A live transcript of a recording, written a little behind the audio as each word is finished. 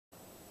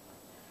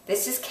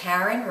This is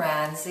Karen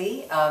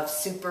Ranzi of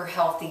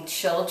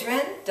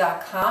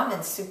superhealthychildren.com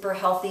and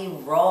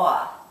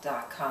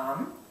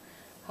superhealthyraw.com.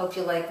 Hope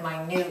you like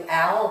my new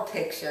owl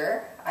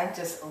picture. I'm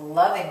just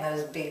loving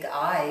those big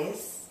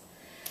eyes.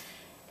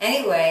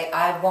 Anyway,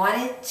 I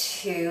wanted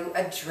to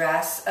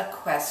address a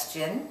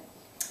question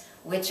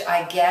which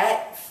I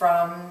get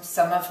from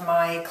some of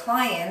my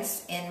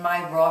clients in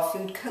my raw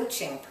food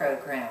coaching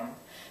program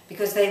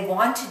because they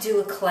want to do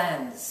a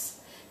cleanse.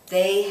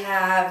 They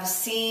have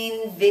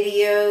seen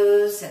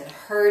videos and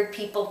heard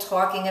people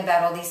talking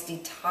about all these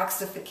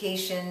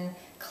detoxification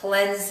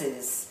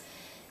cleanses.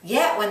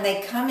 Yet when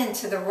they come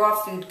into the raw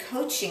food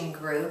coaching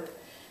group,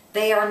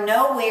 they are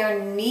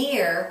nowhere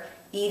near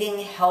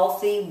eating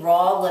healthy,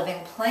 raw,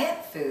 living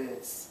plant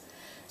foods.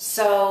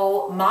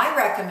 So my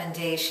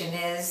recommendation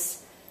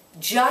is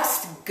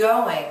just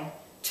going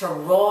to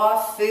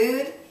raw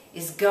food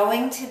is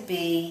going to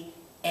be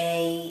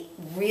a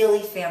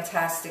really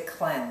fantastic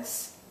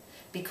cleanse.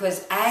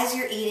 Because as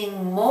you're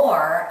eating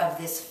more of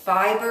this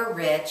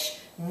fiber-rich,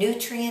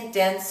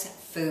 nutrient-dense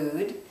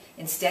food,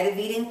 instead of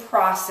eating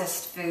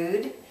processed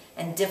food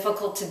and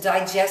difficult to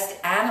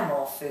digest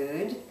animal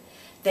food,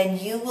 then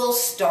you will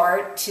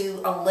start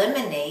to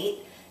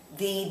eliminate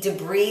the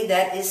debris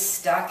that is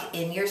stuck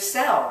in your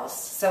cells.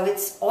 So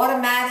it's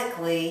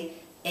automatically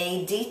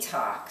a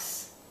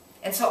detox.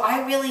 And so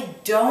I really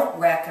don't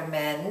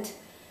recommend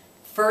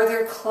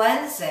further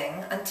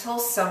cleansing until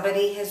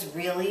somebody has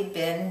really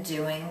been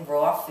doing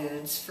raw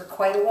foods for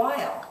quite a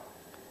while.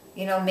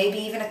 You know, maybe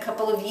even a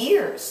couple of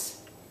years.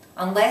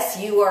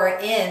 Unless you are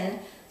in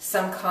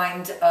some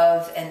kind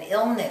of an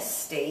illness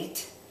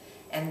state,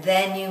 and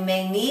then you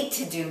may need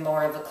to do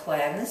more of a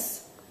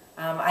cleanse.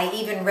 I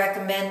even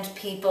recommend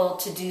people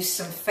to do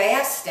some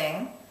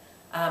fasting,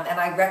 and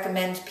I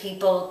recommend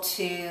people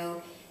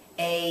to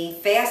a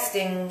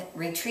fasting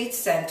retreat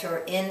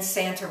center in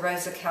Santa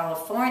Rosa,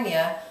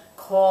 California,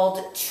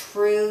 called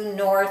True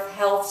North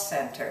Health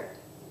Center,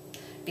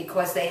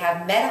 because they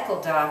have medical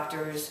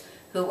doctors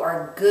who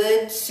are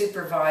good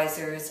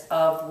supervisors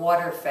of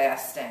water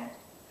fasting.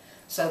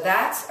 So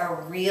that's a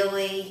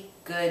really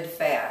good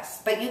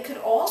fast. But you could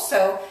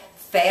also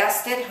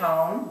fast at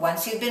home.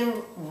 Once you've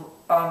been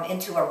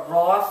into a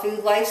raw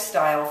food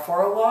lifestyle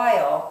for a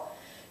while,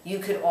 you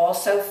could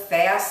also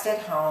fast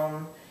at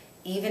home,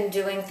 even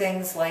doing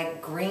things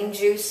like green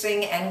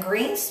juicing and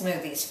green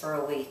smoothies for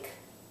a week.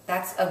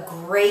 That's a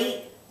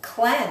great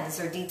cleanse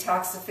or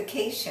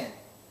detoxification.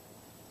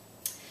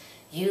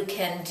 You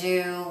can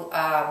do,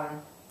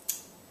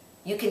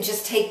 you can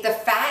just take the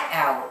fat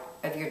out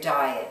of your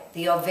diet,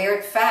 the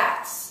overt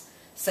fats,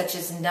 such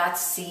as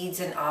nuts, seeds,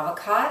 and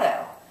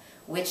avocado,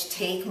 which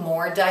take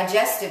more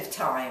digestive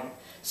time.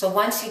 So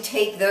once you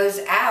take those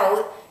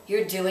out,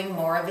 you're doing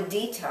more of a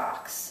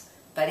detox.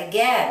 But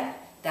again,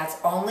 that's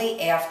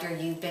only after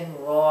you've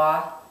been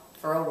raw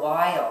for a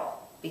while,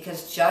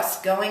 because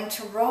just going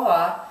to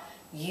raw,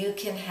 you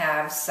can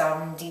have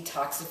some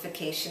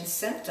detoxification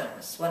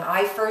symptoms. When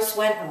I first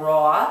went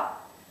raw,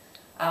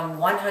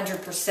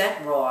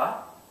 100%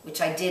 raw,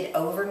 which I did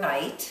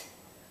overnight,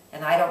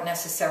 and I don't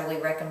necessarily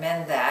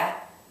recommend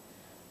that,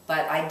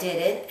 but I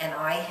did it, and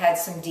I had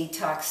some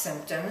detox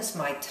symptoms.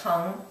 My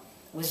tongue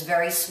was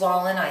very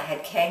swollen. I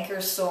had canker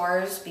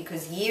sores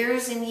because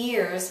years and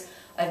years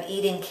of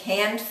eating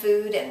canned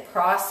food and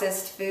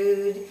processed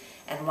food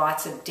and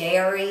lots of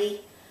dairy,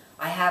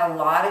 I had a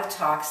lot of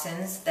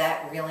toxins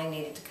that really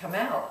needed to come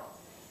out.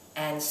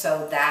 And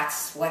so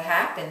that's what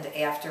happened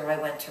after I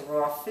went to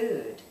raw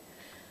food.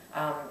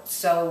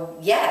 So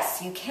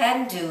yes, you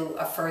can do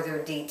a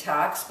further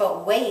detox,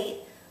 but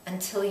wait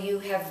until you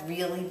have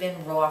really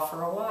been raw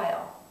for a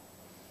while.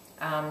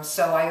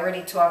 So I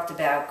already talked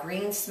about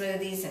green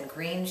smoothies and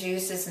green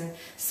juices, and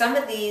some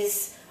of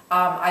these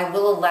I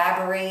will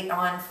elaborate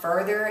on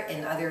further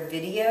in other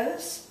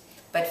videos.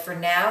 But for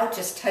now,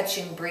 just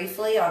touching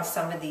briefly on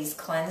some of these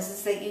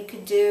cleanses that you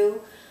could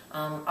do.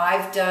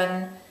 I've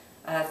done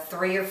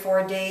 3 or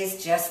 4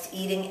 days just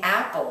eating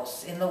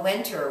apples in the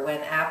winter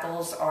when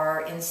apples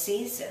are in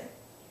season.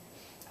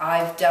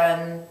 I've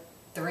done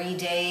 3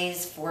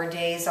 days, 4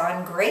 days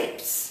on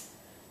grapes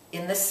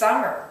in the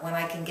summer when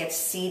I can get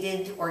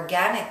seeded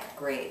organic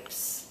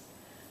grapes.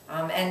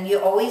 And you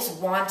always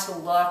want to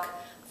look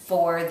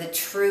for the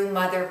true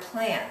mother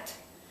plant.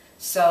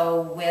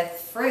 So with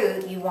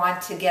fruit, you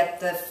want to get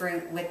the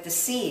fruit with the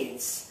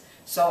seeds.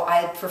 So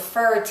I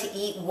prefer to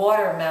eat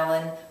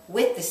watermelon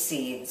with the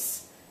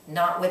seeds,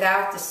 not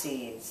without the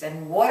seeds.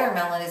 And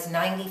watermelon is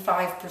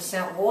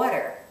 95%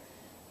 water.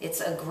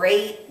 It's a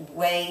great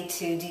way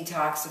to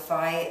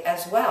detoxify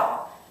as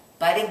well.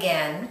 But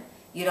again,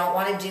 you don't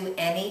want to do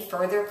any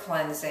further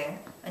cleansing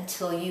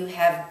until you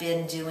have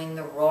been doing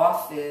the raw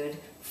food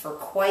for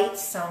quite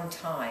some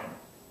time.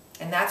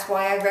 And that's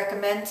why I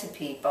recommend to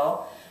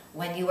people,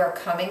 when you are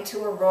coming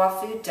to a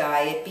raw food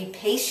diet, be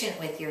patient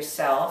with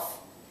yourself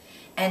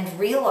and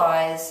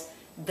realize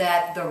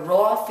that the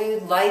raw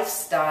food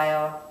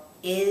lifestyle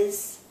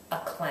is a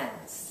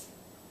cleanse.